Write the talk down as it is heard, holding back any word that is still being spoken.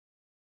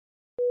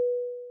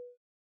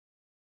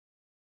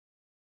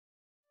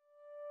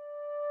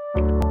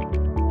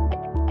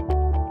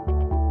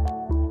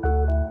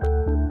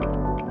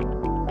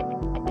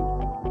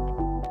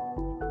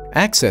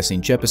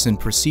Accessing Jeppesen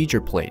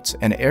procedure plates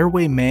and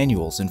airway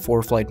manuals in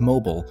ForeFlight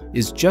Mobile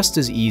is just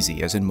as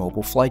easy as in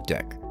Mobile Flight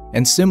Deck,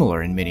 and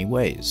similar in many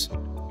ways.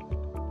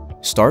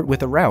 Start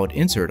with a route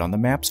insert on the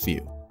Maps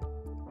view.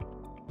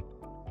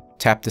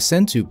 Tap the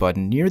Send To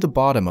button near the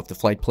bottom of the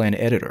flight plan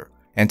editor,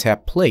 and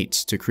tap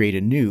Plates to create a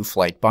new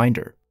flight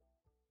binder.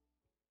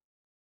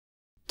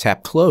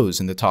 Tap Close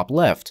in the top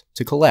left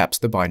to collapse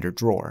the binder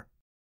drawer.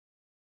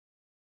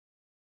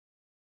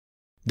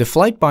 The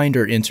Flight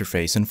Binder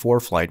interface in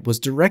ForeFlight was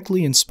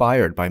directly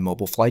inspired by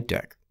Mobile Flight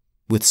Deck,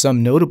 with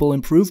some notable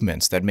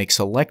improvements that make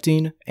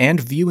selecting and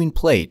viewing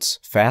plates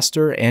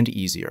faster and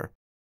easier.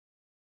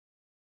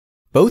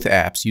 Both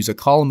apps use a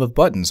column of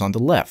buttons on the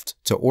left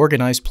to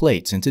organize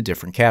plates into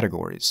different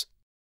categories.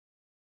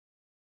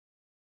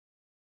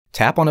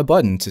 Tap on a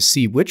button to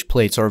see which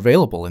plates are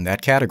available in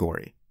that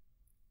category.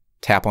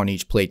 Tap on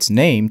each plate's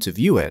name to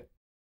view it,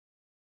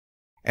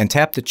 and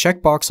tap the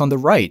checkbox on the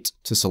right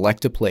to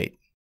select a plate.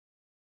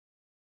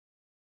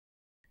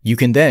 You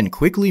can then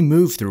quickly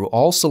move through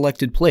all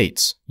selected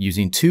plates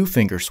using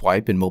 2-finger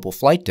swipe in Mobile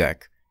Flight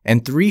Deck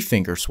and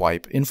 3-finger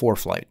swipe in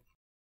ForeFlight.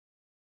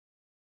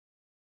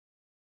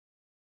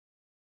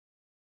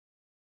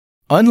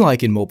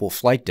 Unlike in Mobile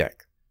Flight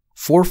Deck,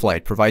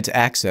 ForeFlight provides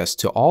access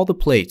to all the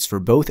plates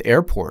for both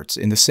airports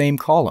in the same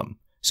column,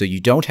 so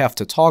you don't have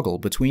to toggle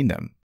between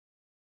them.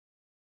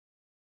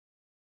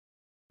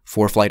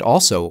 ForeFlight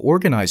also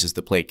organizes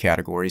the plate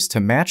categories to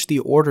match the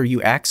order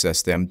you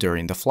access them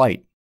during the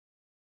flight.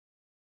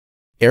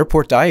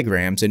 Airport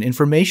diagrams and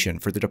information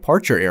for the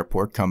departure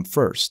airport come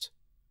first,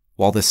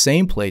 while the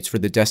same plates for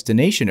the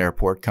destination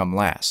airport come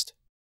last.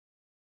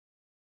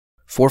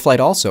 ForeFlight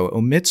also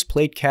omits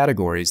plate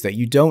categories that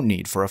you don't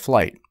need for a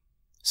flight,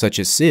 such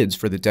as SIDS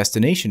for the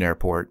destination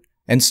airport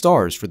and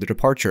STARS for the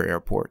departure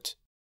airport.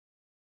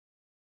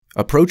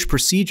 Approach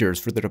procedures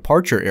for the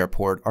departure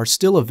airport are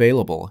still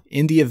available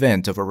in the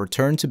event of a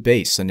return to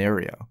base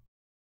scenario.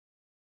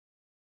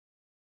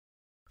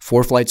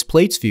 ForeFlight's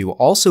Plates view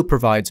also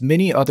provides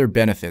many other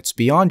benefits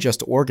beyond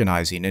just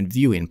organizing and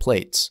viewing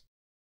plates.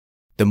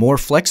 The more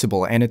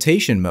flexible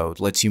annotation mode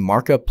lets you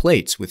mark up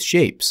plates with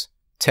shapes,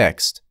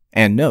 text,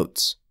 and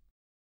notes.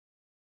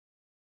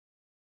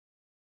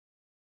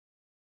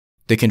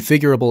 The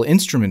configurable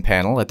instrument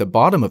panel at the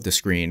bottom of the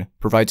screen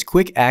provides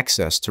quick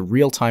access to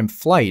real-time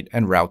flight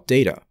and route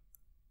data.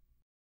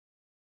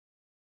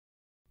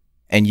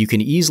 And you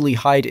can easily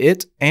hide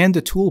it and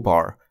the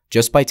toolbar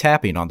just by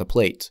tapping on the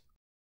plate.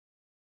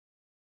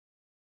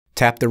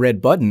 Tap the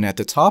red button at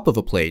the top of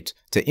a plate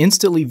to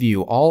instantly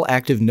view all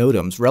active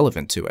NOTAMs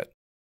relevant to it.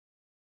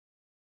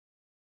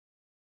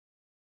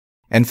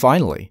 And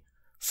finally,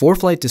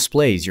 ForeFlight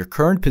displays your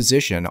current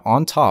position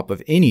on top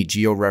of any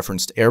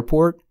georeferenced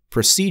airport,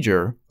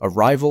 procedure,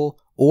 arrival,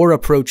 or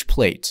approach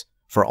plate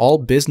for all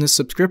business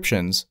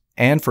subscriptions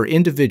and for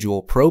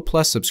individual Pro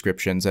Plus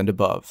subscriptions and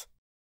above.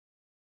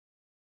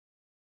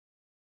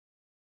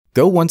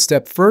 Go one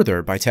step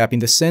further by tapping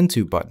the Send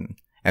To button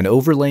and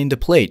overlaying the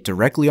plate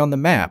directly on the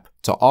map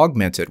to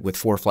augment it with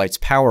ForeFlight's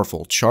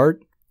powerful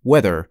chart,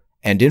 weather,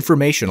 and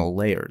informational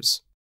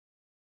layers.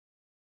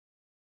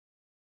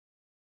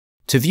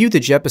 To view the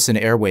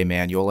Jeppesen Airway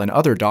Manual and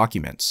other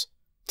documents,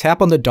 tap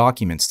on the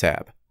Documents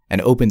tab and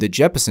open the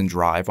Jeppesen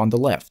drive on the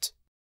left.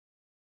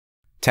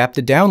 Tap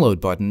the Download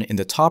button in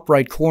the top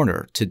right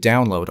corner to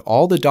download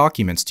all the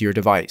documents to your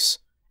device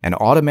and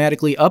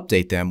automatically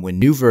update them when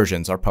new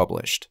versions are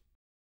published.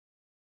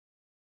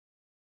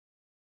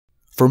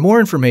 For more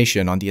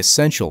information on the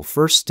essential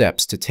first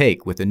steps to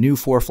take with a new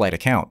ForeFlight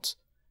account,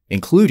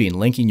 including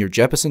linking your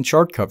Jeppesen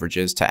chart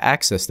coverages to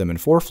access them in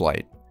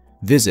ForeFlight,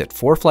 visit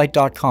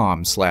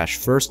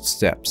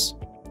foreflight.com/firststeps.